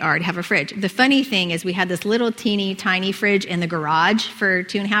thankful we are to have a fridge. The funny thing is we had this little teeny tiny fridge in the garage for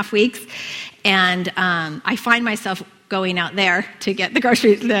 2.5 weeks. And I find myself going out there to get the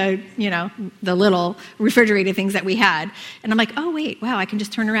groceries, the little refrigerated things that we had. And I'm like, oh, wait, wow, I can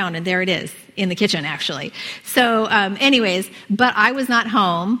just turn around and there it is in the kitchen, actually. So but I was not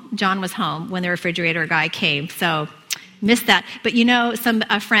home. John was home when the refrigerator guy came. So missed that. But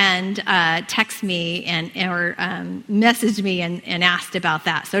a friend texted me or messaged me and asked about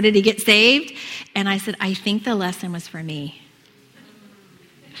that. So did he get saved? And I said, I think the lesson was for me.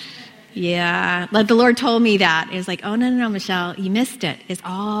 Yeah, like the Lord told me that. It was like, oh, no, Michelle, you missed it. It's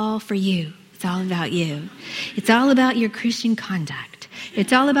all for you. It's all about you. It's all about your Christian conduct.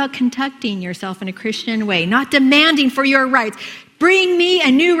 It's all about conducting yourself in a Christian way, not demanding for your rights. Bring me a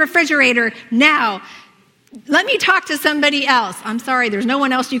new refrigerator now. Let me talk to somebody else. I'm sorry, there's no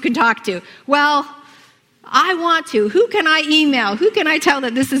one else you can talk to. Well, I want to. Who can I email? Who can I tell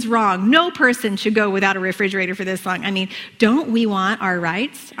that this is wrong? No person should go without a refrigerator for this long. I mean, don't we want our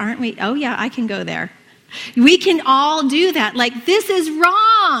rights? Aren't we? Oh, yeah, I can go there. We can all do that. Like, this is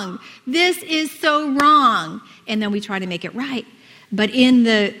wrong. This is so wrong. And then we try to make it right. But in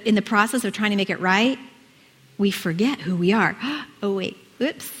the process of trying to make it right, we forget who we are. Oh, wait,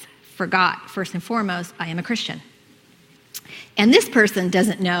 oops, forgot. First and foremost, I am a Christian. And this person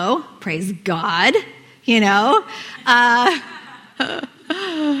doesn't know, praise God, but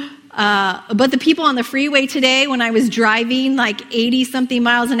the people on the freeway today, when I was driving like 80-something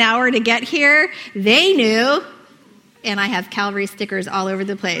miles an hour to get here, they knew. And I have Calvary stickers all over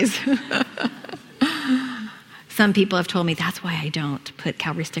the place. Some people have told me that's why I don't put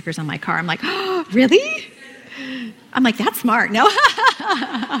Calvary stickers on my car. I'm like, oh, really? I'm like, that's smart. No.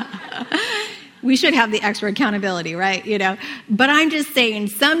 We should have the extra accountability, right? But I'm just saying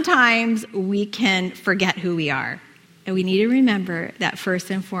sometimes we can forget who we are. And we need to remember that first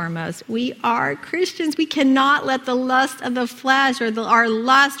and foremost, we are Christians. We cannot let the lust of the flesh or our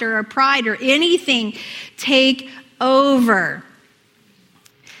lust or our pride or anything take over.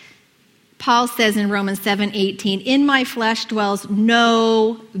 Paul says in Romans 7:18, in my flesh dwells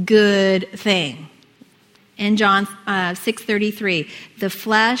no good thing. In John 6:33, the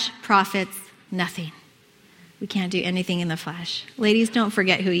flesh profits nothing. We can't do anything in the flesh. Ladies, don't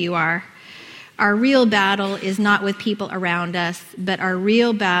forget who you are. Our real battle is not with people around us, but our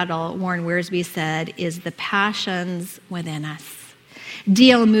real battle, Warren Wiersbe said, is the passions within us.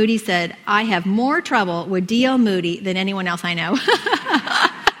 D.L. Moody said, I have more trouble with D.L. Moody than anyone else I know.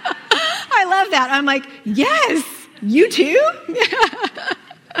 I love that. I'm like, yes, you too?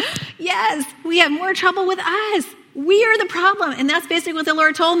 Yes, we have more trouble with us. We are the problem. And that's basically what the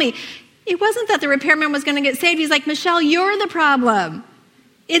Lord told me. It wasn't that the repairman was going to get saved. He's like, Michelle, you're the problem.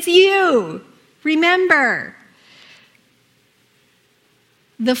 It's you. Remember.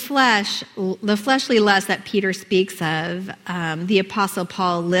 The fleshly lust that Peter speaks of, the Apostle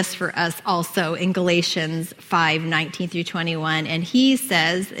Paul lists for us also in Galatians 5:19-21. And he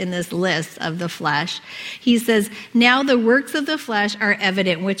says in this list of the flesh, he says, now the works of the flesh are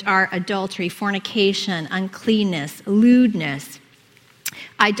evident, which are adultery, fornication, uncleanness, lewdness,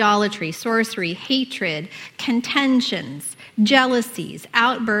 idolatry, sorcery, hatred, contentions, jealousies,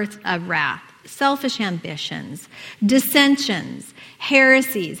 outbursts of wrath, selfish ambitions, dissensions,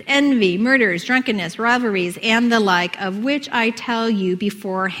 heresies, envy, murders, drunkenness, rivalries, and the like, of which I tell you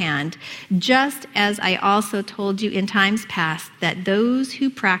beforehand, just as I also told you in times past, that those who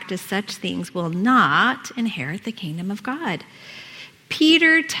practice such things will not inherit the kingdom of God.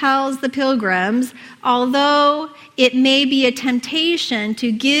 Peter tells the pilgrims, although it may be a temptation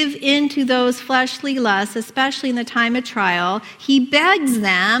to give in to those fleshly lusts, especially in the time of trial, he begs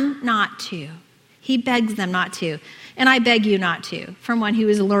them not to. He begs them not to. And I beg you not to, from one who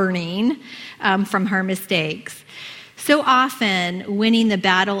is learning from her mistakes. So often, winning the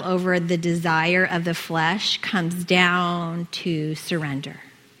battle over the desire of the flesh comes down to surrender.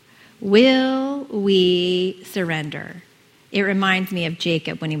 Will we surrender? It reminds me of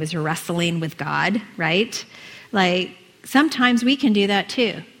Jacob when he was wrestling with God, right? Like, sometimes we can do that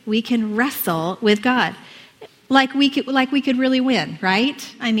too. We can wrestle with God. Like we could really win,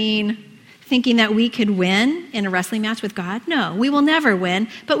 right? I mean, thinking that we could win in a wrestling match with God? No, we will never win,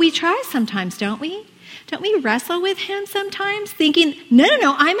 but we try sometimes, don't we? Don't we wrestle with him sometimes, thinking, no,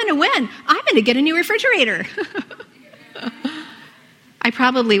 I'm going to win. I'm going to get a new refrigerator.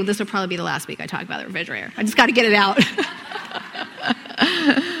 This will probably be the last week I talk about the refrigerator. I just got to get it out.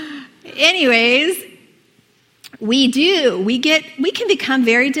 Anyways, we can become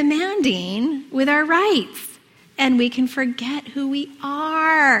very demanding with our rights, and we can forget who we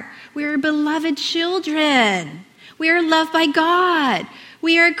are. We are beloved children. We are loved by God.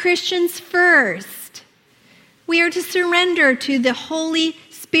 We are Christians first. We are to surrender to the Holy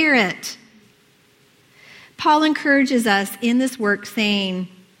Spirit. Paul encourages us in this work, saying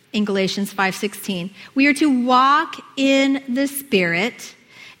in Galatians 5:16, we are to walk in the Spirit,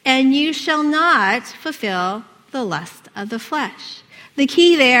 and you shall not fulfill the lust of the flesh. The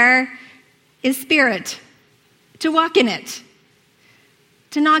key there is spirit, to walk in it,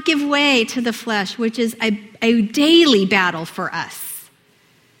 to not give way to the flesh, which is a daily battle for us.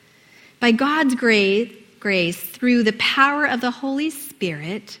 By God's grace, through the power of the Holy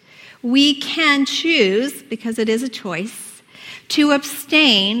Spirit, we can choose, because it is a choice, to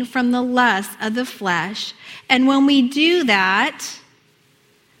abstain from the lust of the flesh. And when we do that,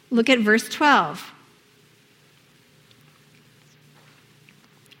 look at verse 12.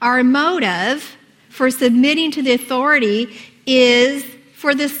 Our motive for submitting to the authority is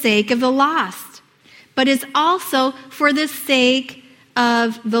for the sake of the lost, but it's also for the sake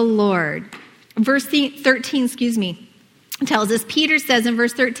of the Lord. Verse 13, tells us, Peter says in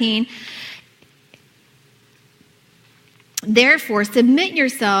verse 13, therefore submit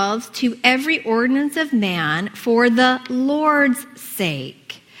yourselves to every ordinance of man for the Lord's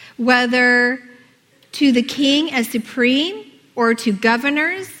sake, whether to the king as supreme or to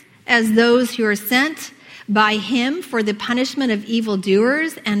governors as those who are sent by him for the punishment of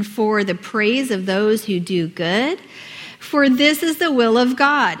evildoers and for the praise of those who do good. For this is the will of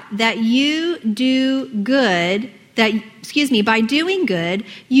God, that you do good, by doing good,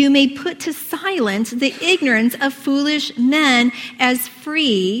 you may put to silence the ignorance of foolish men as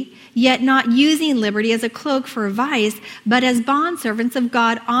free, yet not using liberty as a cloak for vice, but as bondservants of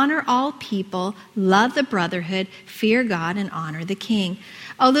God, honor all people, love the brotherhood, fear God, and honor the king.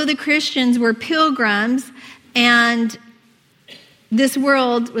 Although the Christians were pilgrims and this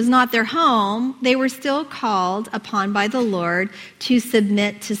world was not their home, they were still called upon by the Lord to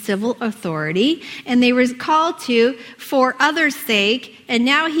submit to civil authority, and they were called to for others' sake, and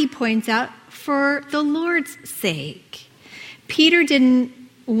now he points out for the Lord's sake. Peter didn't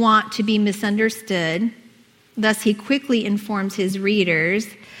want to be misunderstood, thus he quickly informs his readers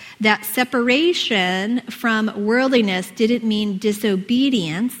that separation from worldliness didn't mean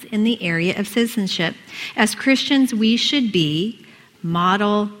disobedience in the area of citizenship. As Christians, we should be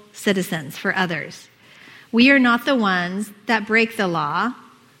model citizens for others. We are not the ones that break the law.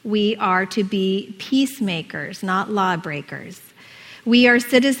 We are to be peacemakers, not lawbreakers. We are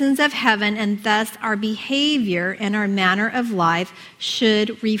citizens of heaven, and thus our behavior and our manner of life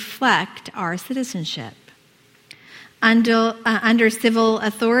should reflect our citizenship. Under civil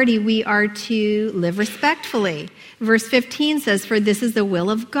authority, we are to live respectfully. Verse 15 says, for this is the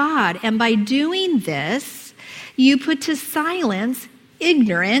will of God, and by doing this, you put to silence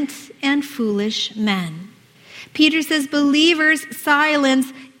ignorant and foolish men. Peter says believers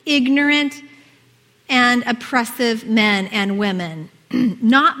silence ignorant and oppressive men and women,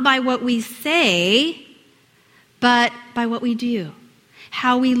 not by what we say, but by what we do.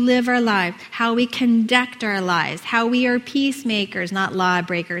 How we live our lives, how we conduct our lives, how we are peacemakers, not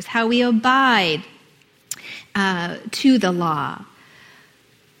lawbreakers, how we abide to the law.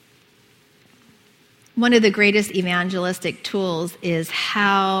 One of the greatest evangelistic tools is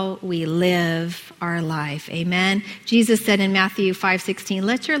how we live our life. Amen. Jesus said in Matthew 5:16,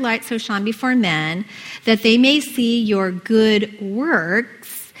 let your light so shine before men that they may see your good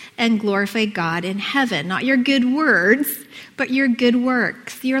works and glorify God in heaven. Not your good words, but your good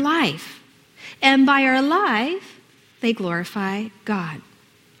works, your life. And by our life, they glorify God.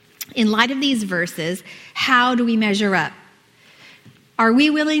 In light of these verses, how do we measure up? Are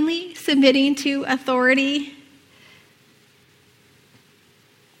we willingly submitting to authority?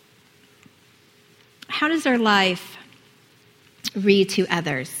 How does our life read to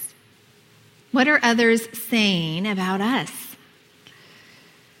others? What are others saying about us?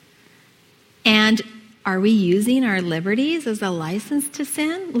 And are we using our liberties as a license to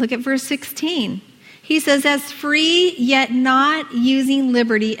sin? Look at verse 16. He says, as free, yet not using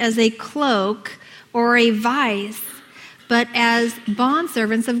liberty as a cloak or a vice, but as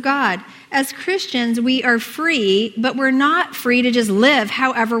bondservants of God. as Christians, we are free, but we're not free to just live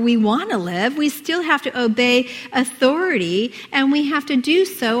however we want to live. We still have to obey authority, and we have to do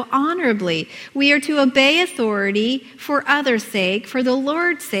so honorably. We are to obey authority for others' sake, for the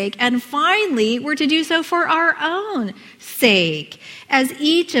Lord's sake, and finally, we're to do so for our own sake. As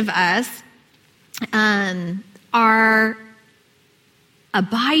each of us are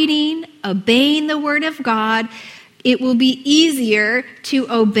abiding, obeying the Word of God, it will be easier to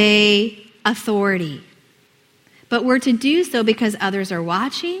obey authority. But we're to do so because others are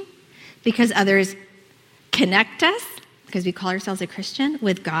watching, because others connect us, because we call ourselves a Christian,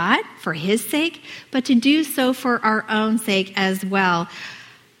 with God for His sake, but to do so for our own sake as well.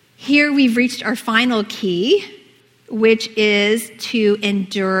 Here we've reached our final key, which is to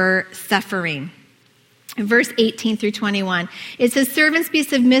endure suffering. In verse 18 through 21, it says, "Servants, be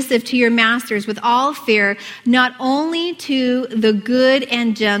submissive to your masters with all fear, not only to the good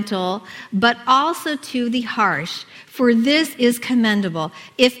and gentle, but also to the harsh. For this is commendable.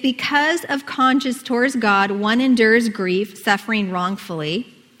 If because of conscience towards God one endures grief, suffering wrongfully,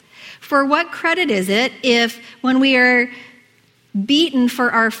 for what credit is it if when we are beaten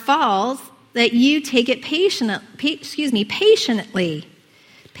for our faults, that you take it patiently.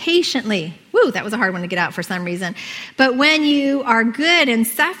 Woo, that was a hard one to get out for some reason. But when you are good and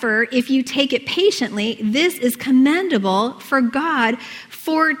suffer, if you take it patiently, this is commendable for God.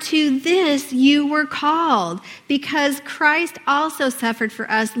 For to this you were called, because Christ also suffered for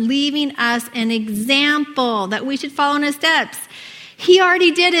us, leaving us an example that we should follow in His steps." He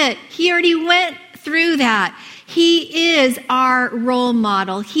already did it. He already went through that. He is our role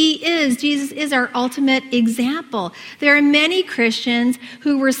model. Jesus is our ultimate example. There are many Christians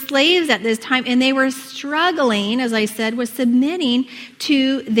who were slaves at this time, and they were struggling, as I said, with submitting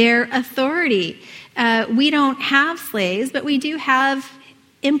to their authority. We don't have slaves, but we do have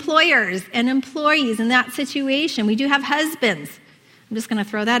employers and employees in that situation. We do have husbands. I'm just going to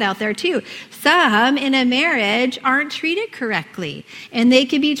throw that out there too. Some in a marriage aren't treated correctly, and they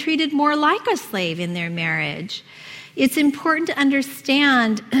could be treated more like a slave in their marriage. It's important to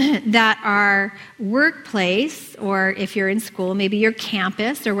understand that our workplace, or if you're in school, maybe your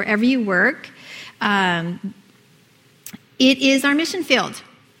campus or wherever you work, it is our mission field.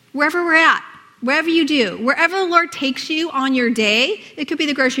 Wherever we're at, wherever you do, wherever the Lord takes you on your day, it could be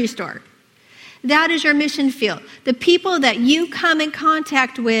the grocery store. That is your mission field. The people that you come in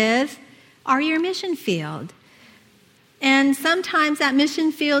contact with are your mission field. And sometimes that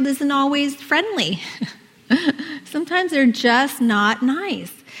mission field isn't always friendly. Sometimes they're just not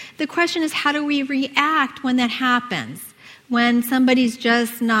nice. The question is, how do we react when that happens? When somebody's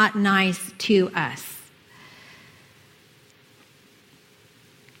just not nice to us?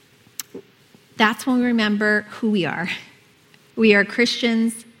 That's when we remember who we are. We are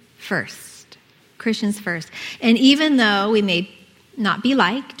Christians first. Christians first. And even though we may not be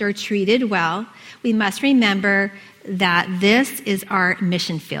liked or treated well, we must remember that this is our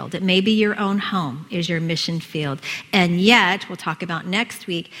mission field. It may be your own home is your mission field. And yet, we'll talk about next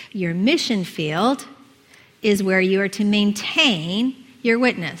week, your mission field is where you are to maintain your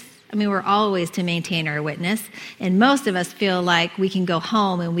witness. I mean, we're always to maintain our witness, and most of us feel like we can go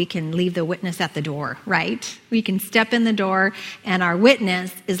home and we can leave the witness at the door, right? We can step in the door and our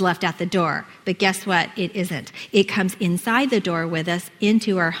witness is left at the door. But guess what? It isn't. It comes inside the door with us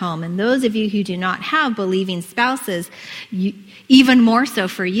into our home. And those of you who do not have believing spouses, even more so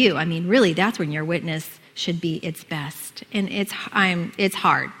for you. I mean, really, that's when your witness should be its best. And it's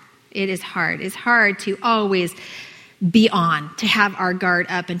hard. It is hard. It's hard to always be on, to have our guard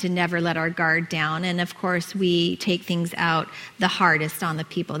up and to never let our guard down. And of course, we take things out the hardest on the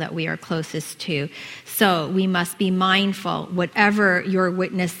people that we are closest to. So we must be mindful, whatever your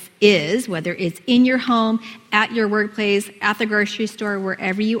witness is, whether it's in your home, at your workplace, at the grocery store,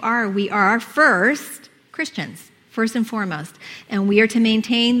 wherever you are, we are first Christians, first and foremost. And we are to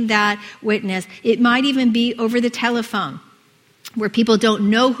maintain that witness. It might even be over the telephone, where people don't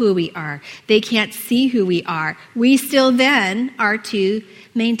know who we are. They can't see who we are. We still then are to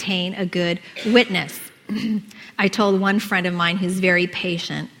maintain a good witness. I told one friend of mine who's very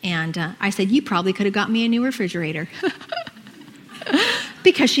patient, and I said, "You probably could have got me a new refrigerator."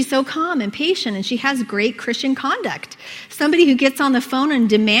 Because she's so calm and patient, and she has great Christian conduct. Somebody who gets on the phone and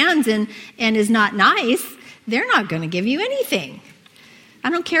demands and is not nice, they're not going to give you anything. I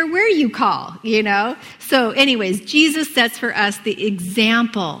don't care where you call, So anyways, Jesus sets for us the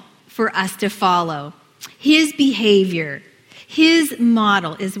example for us to follow. His behavior, his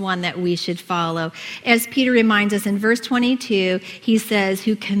model is one that we should follow. As Peter reminds us in verse 22, he says,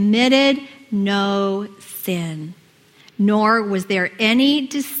 "Who committed no sin." nor was there any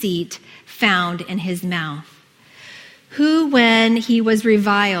deceit found in his mouth. Who, when he was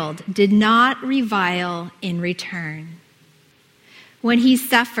reviled, did not revile in return. When he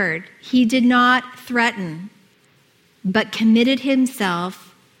suffered, he did not threaten, but committed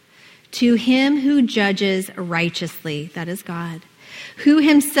himself to him who judges righteously, that is God, who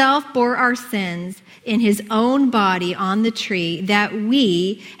himself bore our sins in his own body on the tree, that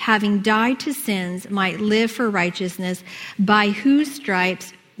we, having died to sins, might live for righteousness, by whose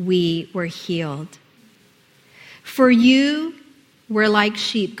stripes we were healed. For you were like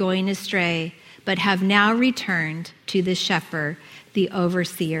sheep going astray, but have now returned to the shepherd, the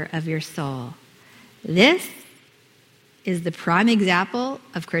overseer of your soul. This is the prime example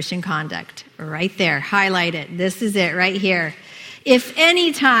of Christian conduct. Right there, highlight it. This is it right here. If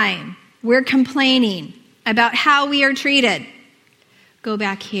any time we're complaining about how we are treated, go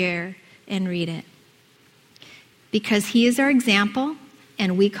back here and read it. Because he is our example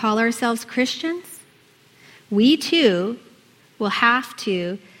and we call ourselves Christians, we too will have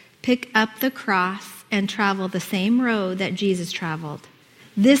to pick up the cross and travel the same road that Jesus traveled.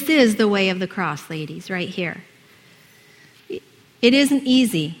 This is the way of the cross, ladies, right here. It isn't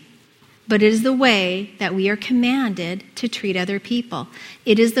easy, but it is the way that we are commanded to treat other people.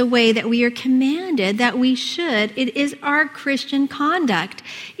 It is the way that we are commanded that we should. It is our Christian conduct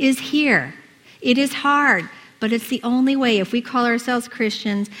is here. It is hard, but it's the only way, if we call ourselves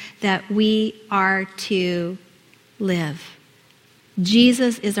Christians, that we are to live.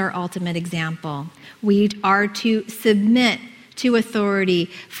 Jesus is our ultimate example. We are to submit to authority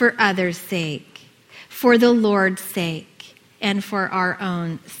for others' sake, for the Lord's sake, and for our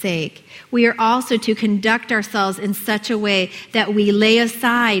own sake. We are also to conduct ourselves in such a way that we lay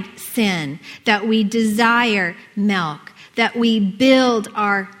aside sin, that we desire milk, that we build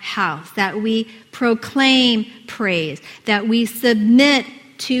our house, that we proclaim praise, that we submit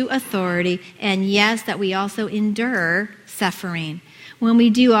to authority, and yes, that we also endure suffering. When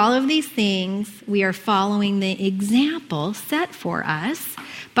we do all of these things, we are following the example set for us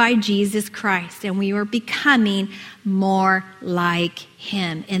by Jesus Christ, and we are becoming more like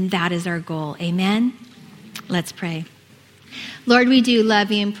him, and that is our goal. Amen? Let's pray. Lord, we do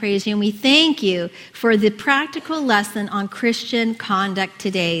love you and praise you, and we thank you for the practical lesson on Christian conduct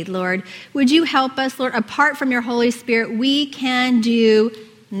today, Lord. Would you help us, Lord? Apart from your Holy Spirit, we can do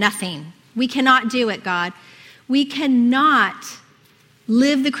nothing. We cannot do it, God. We cannot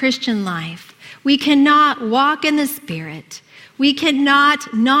live the Christian life. We cannot walk in the Spirit. We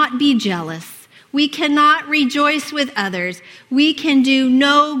cannot not be jealous. We cannot rejoice with others. We can do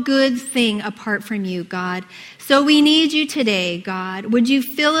no good thing apart from you, God. So we need you today, God. Would you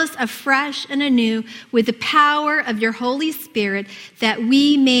fill us afresh and anew with the power of your Holy Spirit that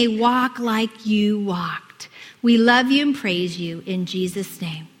we may walk like you walked. We love you and praise you in Jesus'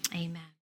 name. Amen.